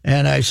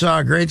 And I saw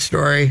a great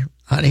story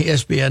on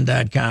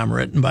ESPN.com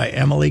written by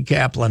Emily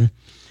Kaplan.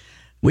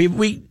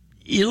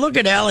 You look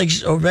at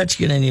Alex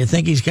Ovechkin and you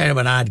think he's kind of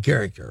an odd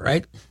character,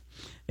 right?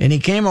 And he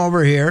came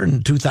over here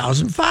in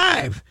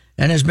 2005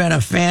 and has been a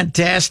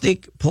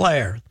fantastic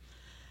player.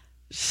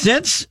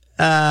 Since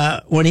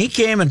when he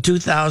came in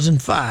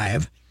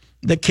 2005,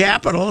 the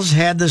Capitals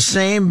had the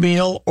same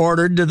meal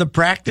ordered to the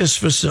practice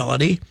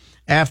facility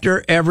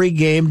after every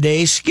game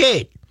day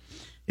skate.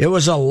 It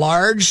was a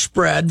large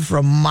spread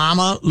from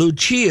Mama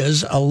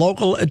Lucia's, a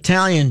local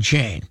Italian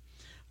chain.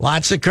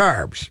 Lots of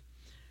carbs.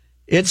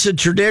 It's a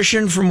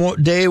tradition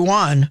from day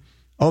one,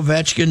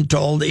 Ovechkin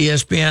told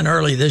ESPN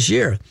early this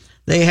year.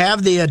 They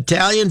have the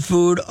Italian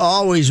food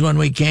always when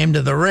we came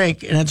to the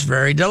rink, and it's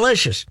very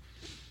delicious.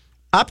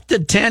 Up to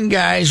 10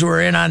 guys were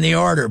in on the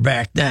order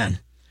back then.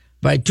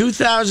 By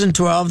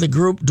 2012, the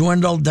group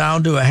dwindled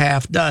down to a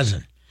half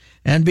dozen.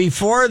 And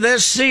before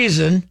this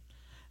season,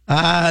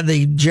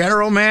 the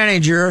general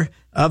manager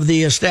of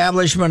the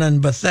establishment in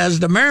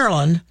Bethesda,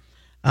 Maryland,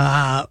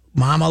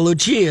 Mama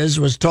Lucia's,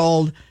 was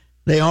told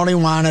they only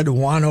wanted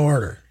one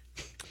order.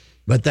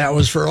 But that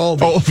was for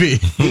Ovi.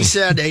 He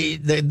said,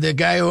 the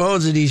guy who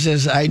owns it, he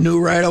says, I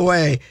knew right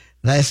away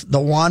the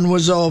one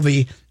was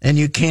Ovi, and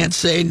you can't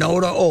say no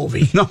to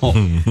Ovi. No.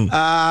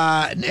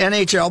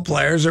 NHL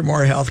players are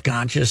more health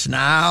conscious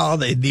now.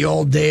 The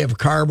old day of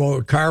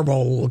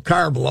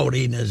carb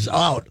loading is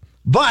out.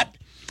 But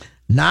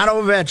not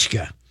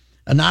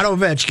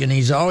Ovechkin.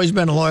 He's always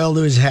been loyal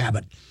to his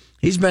habit.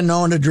 He's been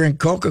known to drink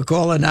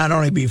Coca-Cola not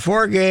only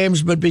before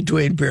games, but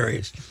between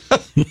periods.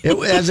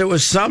 As it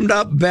was summed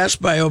up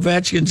best by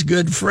Ovechkin's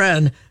good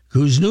friend,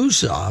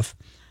 Kuznetsov,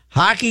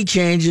 hockey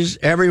changes,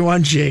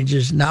 everyone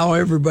changes. Now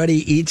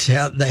everybody eats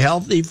the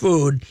healthy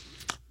food,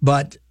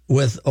 but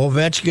with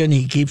Ovechkin,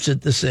 he keeps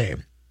it the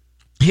same.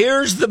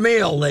 Here's the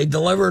meal they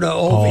deliver to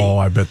Ovi. Oh,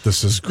 I bet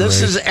this is great.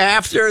 This is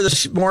after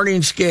the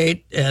morning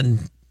skate,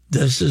 and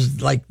this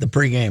is like the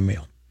pregame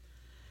meal.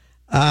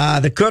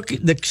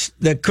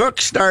 The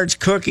cook starts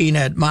cooking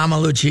at Mama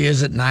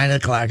Lucia's at 9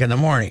 o'clock in the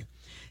morning.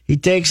 He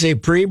takes a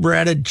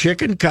pre-breaded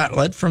chicken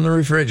cutlet from the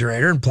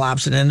refrigerator and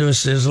plops it into a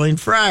sizzling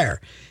fryer.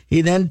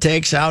 He then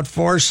takes out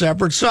 4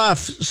 separate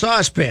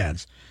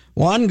saucepans.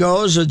 One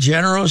goes a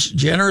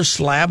generous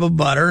slab of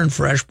butter and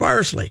fresh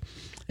parsley.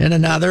 In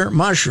another,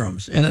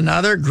 mushrooms. In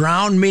another,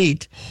 ground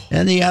meat.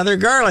 And the other,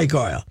 garlic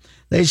oil.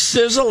 They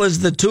sizzle as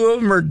the two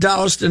of them are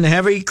doused in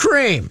heavy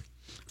cream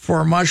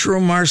for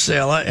mushroom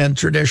marsala and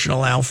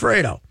traditional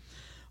Alfredo.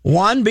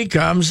 One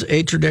becomes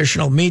a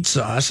traditional meat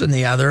sauce and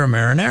the other a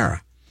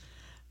marinara.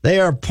 They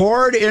are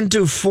poured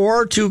into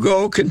 4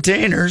 to-go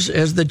containers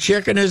as the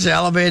chicken is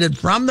elevated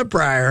from the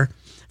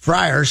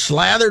fryer,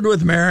 slathered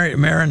with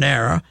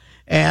marinara,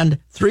 and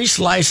 3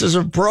 slices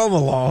of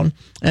provolone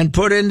and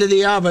put into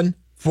the oven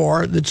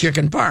for the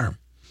chicken parm.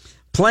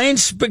 Plain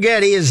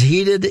spaghetti is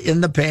heated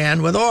in the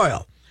pan with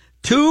oil.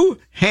 2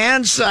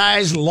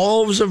 hand-sized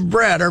loaves of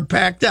bread are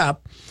packed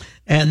up,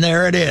 and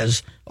there it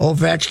is,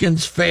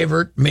 Ovechkin's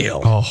favorite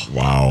meal. Oh,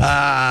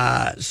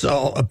 wow.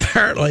 So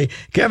apparently,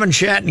 Kevin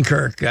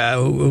Shattenkirk,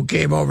 who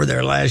came over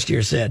there last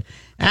year, said,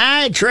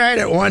 I tried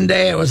it one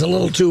day. It was a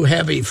little too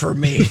heavy for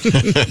me.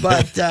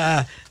 But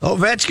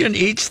Ovechkin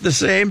eats the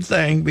same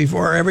thing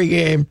before every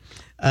game.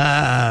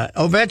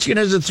 Ovechkin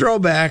is a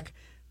throwback,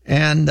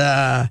 and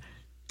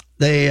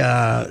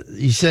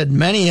he said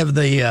many of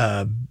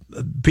the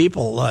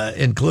people,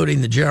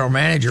 including the general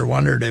manager,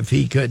 wondered if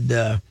he could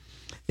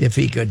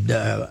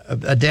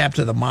adapt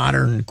to the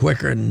modern,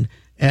 quicker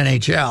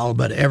NHL.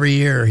 But every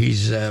year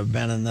he's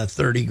been in the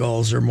 30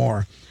 goals or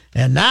more,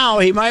 and now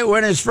he might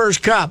win his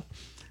first cup.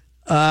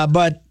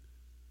 But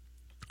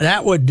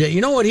that would,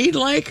 you know what he'd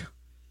like?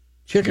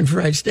 Chicken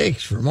fried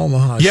steaks from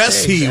Omaha. Yes,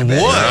 Steaks. he would.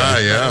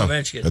 Yeah.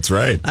 That's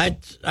right.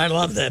 I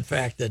love that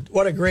fact. That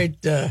what a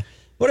great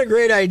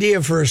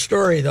idea for a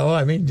story, though.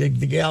 I mean, the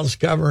gal's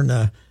covering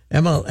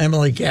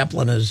Emily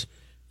Kaplan is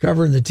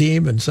covering the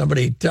team, and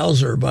somebody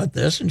tells her about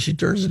this, and she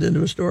turns it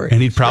into a story.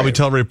 And he'd probably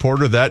tell a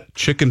reporter that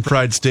chicken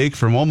fried steak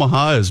from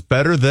Omaha is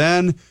better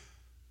than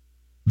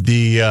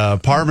the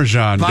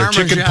Parmesan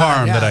chicken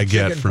parm that I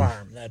get from.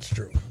 Parm, that's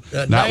true.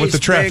 Not nice what the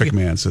traffic big,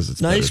 man says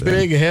it's nice better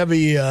big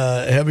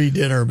heavy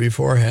dinner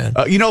beforehand.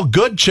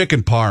 Good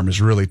chicken parm is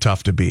really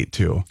tough to beat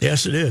too.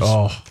 Yes, it is.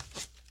 Oh,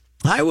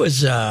 I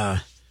was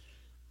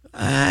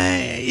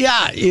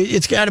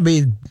it's got to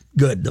be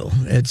good though.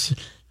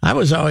 I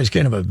was always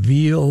kind of a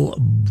veal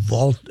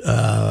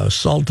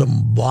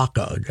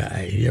saltimbocca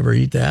guy. You ever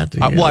eat that?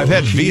 I've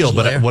had veal,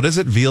 but what is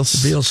it? Veal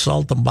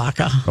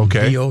saltimbocca.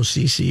 Okay.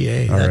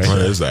 VOCCA. All right. What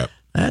is that?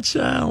 That's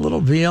a little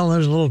veal.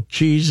 There's a little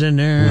cheese in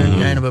there,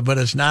 kind of, but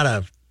it's not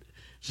a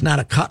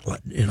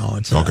cutlet.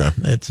 It's okay.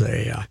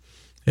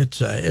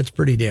 It's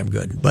pretty damn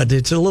good, but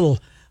it's a little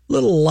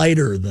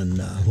lighter than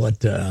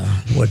what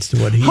he's.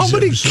 How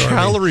many absorbing.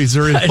 Calories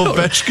are in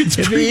Ovechkin's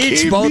If he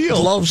eats both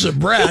meal? Loaves of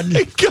bread,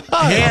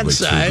 hand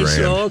size,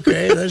 so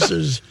okay, this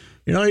is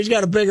he's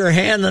got a bigger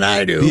hand than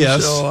I do.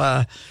 Yes.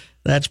 So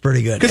that's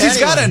pretty good. Because he's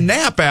got a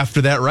nap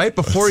after that, right?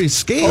 Before he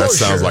skates. That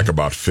sounds like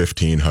about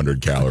 1,500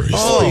 calories.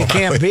 Oh, you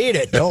can't beat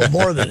it. No,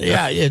 more than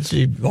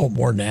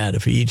more than that.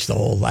 If he eats the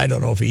whole, I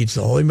don't know if he eats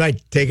the whole. He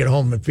might take it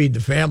home and feed the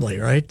family,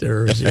 right?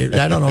 Or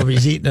I don't know if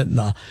he's eating it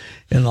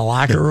in the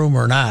locker room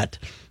or not.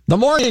 The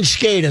morning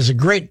skate is a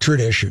great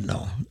tradition,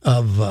 though,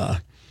 of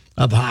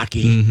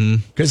hockey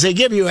because they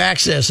give you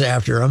access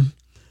after them,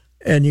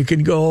 and you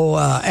can go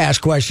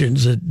ask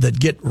questions that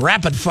get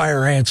rapid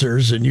fire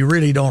answers, and you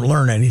really don't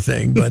learn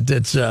anything. But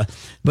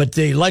but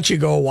they let you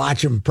go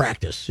watch them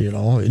practice,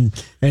 and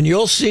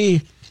you'll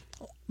see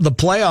the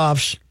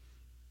playoffs.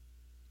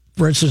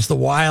 For instance,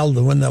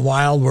 when the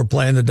Wild were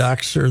playing the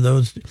Ducks, or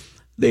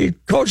the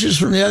coaches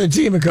from the other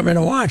team would come in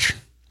and watch.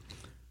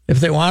 If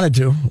they wanted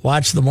to,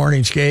 watch the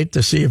morning skate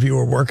to see if you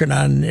were working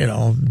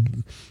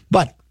on,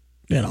 But,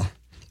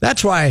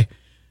 that's why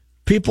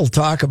people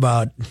talk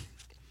about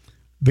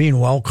being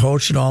well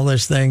coached and all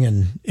this thing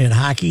in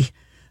hockey.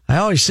 I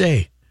always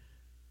say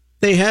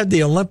they had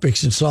the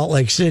Olympics in Salt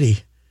Lake City.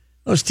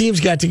 Those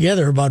teams got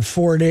together about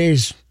 4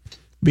 days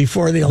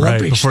before the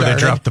Olympics before started.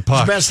 they dropped the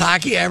puck. It's the best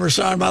hockey I ever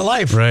saw in my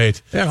life.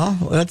 Right.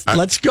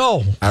 Let's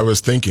go. I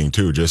was thinking,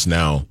 too, just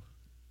now,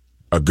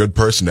 a good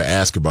person to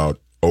ask about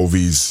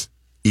Ovi's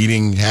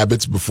eating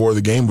habits before the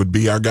game would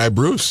be our guy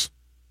Bruce,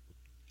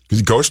 because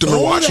he coached him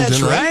in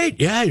Washington. That's right.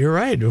 Yeah, you're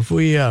right. If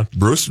we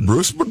Bruce,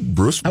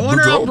 I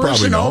wonder how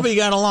Bruce and Ovi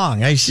got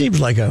along. He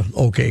seems like a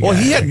okay guy. Well,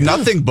 he had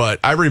nothing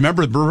but I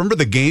remember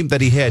the game that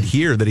he had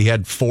here that he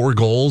had 4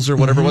 goals or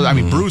whatever it was. I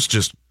mean, Bruce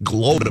just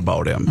gloated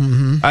about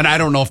him, and I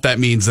don't know if that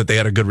means that they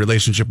had a good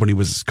relationship when he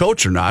was his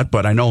coach or not.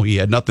 But I know he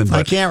had nothing. But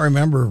I can't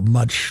remember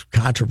much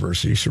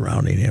controversy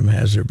surrounding him.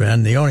 Has there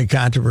been? The only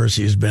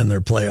controversy has been their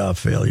playoff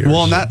failures.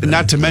 Well,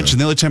 not to mention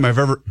the only time I've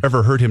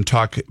ever heard him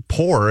talk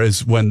poor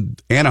is when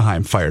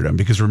Anaheim fired him,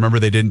 because remember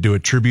they didn't do a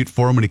tribute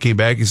for him when he came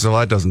back. He said, "Well,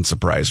 that doesn't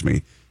surprise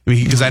me." I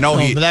mean, because I know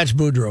but that's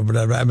Boudreaux. But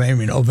I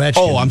mean, Ovechkin.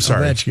 Oh, I'm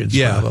sorry. Ovechkin's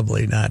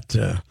probably not.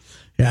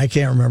 I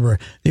can't remember.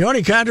 The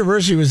only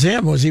controversy was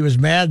him. He was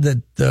mad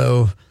that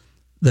the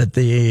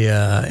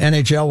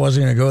NHL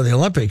wasn't going to go to the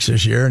Olympics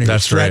this year, and he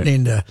was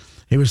threatening to.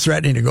 He was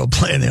threatening to go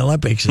play in the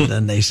Olympics, and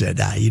then they said,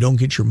 you don't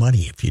get your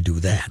money if you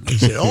do that. He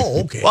said,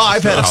 oh, okay. Well,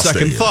 I've had a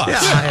second thought.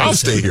 Yeah, I'll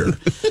stay here.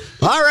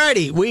 All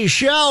righty. We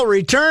shall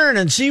return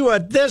and see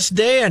what this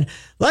day, and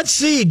let's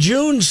see,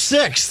 June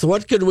 6th,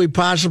 what could we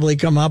possibly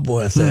come up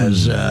with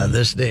as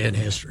this day in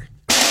history?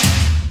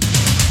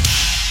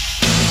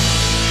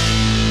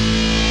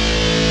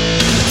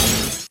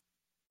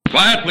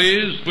 Quiet,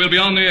 please. We'll be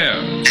on the air.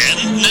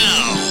 And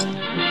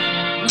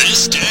now,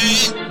 this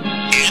day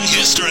in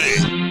history.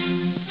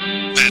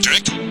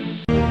 Patrick?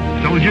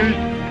 Soldiers,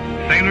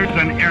 sailors,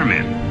 and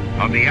airmen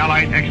of the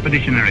Allied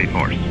Expeditionary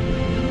Force.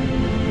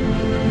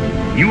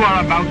 You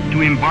are about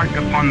to embark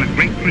upon the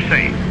Great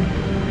Crusade,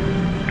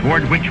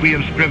 toward which we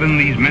have striven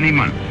these many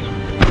months.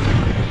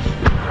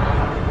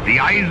 The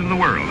eyes of the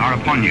world are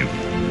upon you.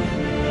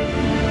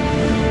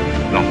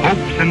 The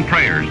hopes and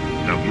prayers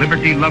of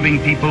liberty-loving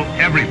people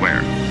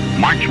everywhere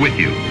march with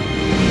you.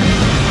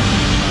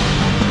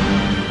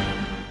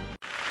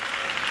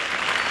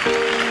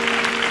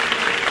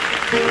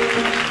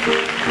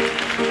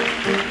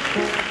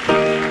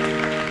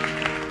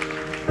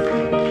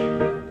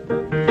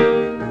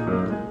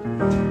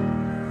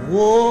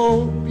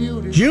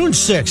 June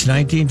 6,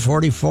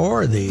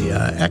 1944, the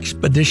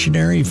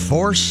Expeditionary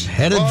Force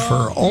headed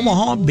for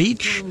Omaha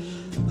Beach.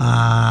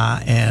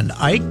 And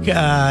Ike,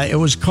 it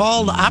was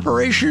called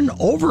Operation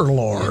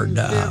Overlord,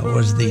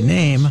 was the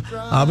name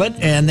of it.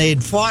 And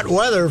they'd fought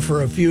weather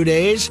for a few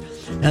days,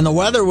 and the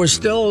weather was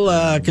still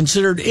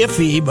considered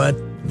iffy, but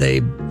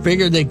they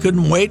figured they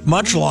couldn't wait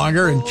much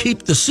longer and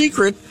keep the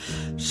secret.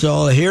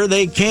 So here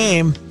they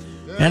came.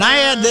 And I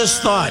had this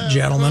thought,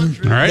 gentlemen.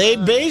 All right. They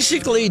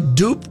basically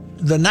duped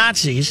the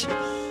Nazis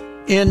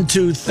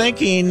into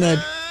thinking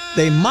that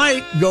they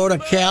might go to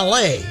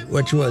Calais,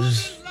 which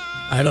was,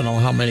 I don't know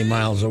how many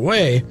miles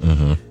away,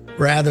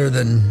 rather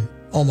than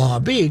Omaha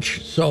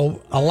Beach.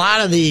 So a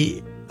lot of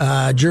the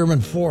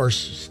German force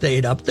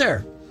stayed up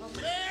there.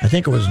 I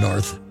think it was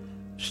north.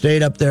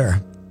 Stayed up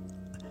there.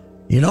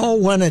 You know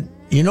when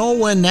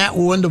that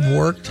wouldn't have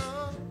worked?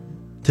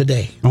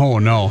 Today. Oh,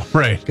 no.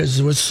 Right. Because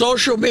with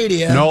social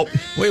media, nope,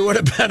 we would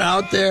have been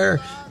out there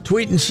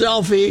tweeting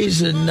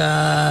selfies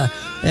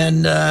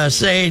and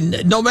saying,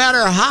 no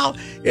matter how,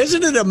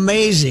 isn't it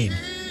amazing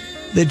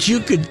that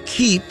you could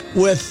keep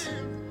with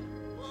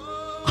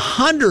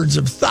hundreds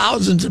of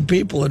thousands of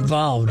people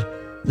involved,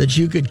 that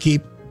you could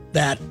keep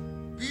that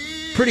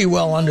pretty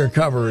well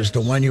undercover as to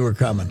when you were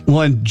coming.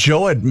 Well, and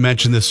Joe had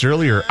mentioned this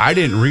earlier. I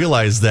didn't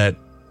realize that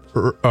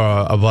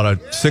about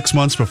 6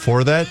 months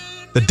before that,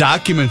 the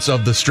documents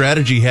of the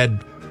strategy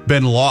had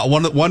been lost.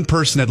 One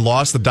person had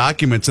lost the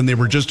documents, and they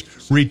were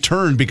just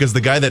returned because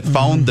the guy that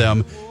found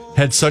them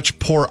had such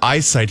poor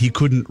eyesight he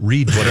couldn't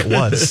read what it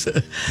was.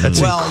 That's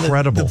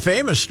incredible. The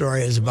famous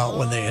story is about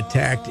when they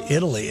attacked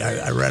Italy.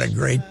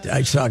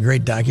 I saw a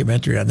great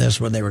documentary on this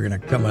when they were going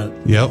to come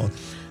in.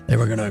 They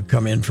were going to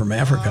come in from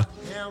Africa,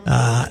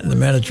 the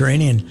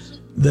Mediterranean.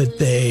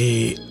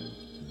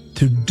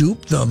 To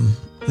dupe them,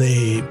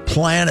 they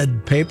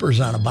planted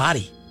papers on a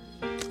body.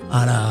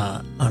 On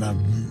a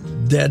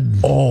dead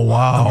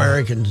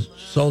American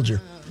soldier,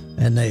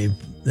 and they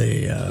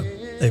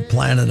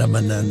planted them,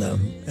 and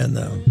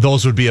then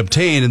those would be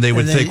obtained, and they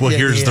would think, well,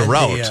 here's the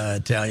route. The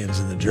Italians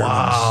and the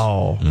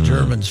Germans.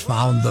 Germans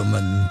found them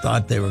and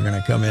thought they were going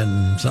to come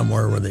in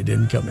somewhere where they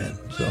didn't come in.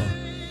 So,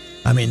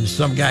 I mean,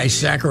 some guy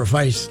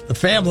sacrificed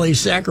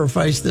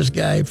this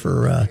guy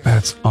for.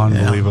 That's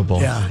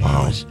unbelievable. Yeah.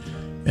 Wow.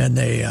 And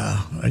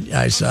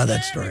I saw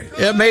that story.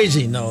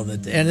 Amazing, though,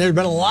 and there's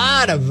been a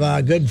lot of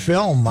good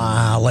film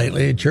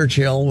lately.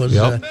 Churchill was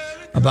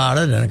about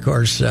it, and of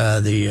course, it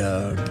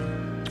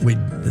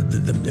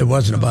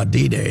wasn't about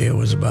D-Day. It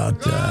was about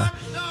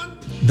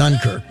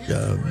Dunkirk.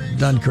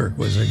 Dunkirk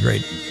was a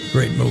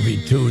great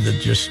movie too.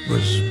 That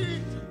was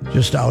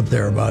just out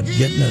there about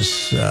getting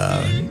us,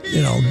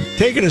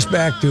 taking us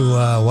back to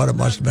what it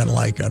must have been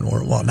like on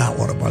World. Well, not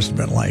what it must have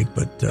been like,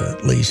 but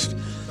at least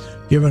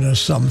giving us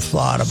some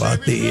thought about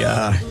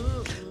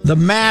the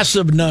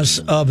massiveness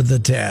of the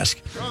task.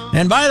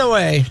 And by the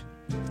way,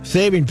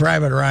 Saving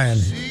Private Ryan,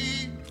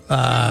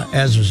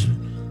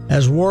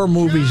 as war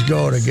movies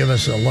go, to give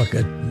us a look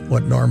at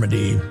what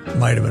Normandy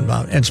might have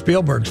involved. And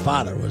Spielberg's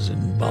father was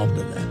involved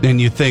in that. And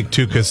you think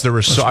too, because there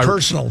was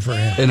personal for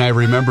him. And I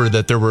remember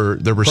that there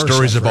were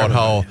stories about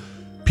how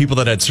people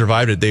that had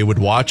survived it, they would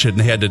watch it and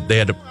they had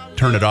to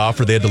turn it off,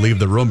 or they had to leave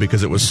the room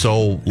because it was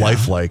so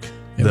lifelike.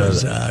 It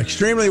was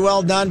extremely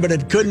well done, but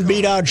it couldn't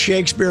beat out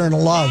Shakespeare in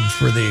Love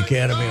for the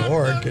Academy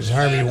Award because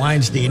Harvey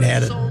Weinstein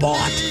had it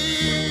bought.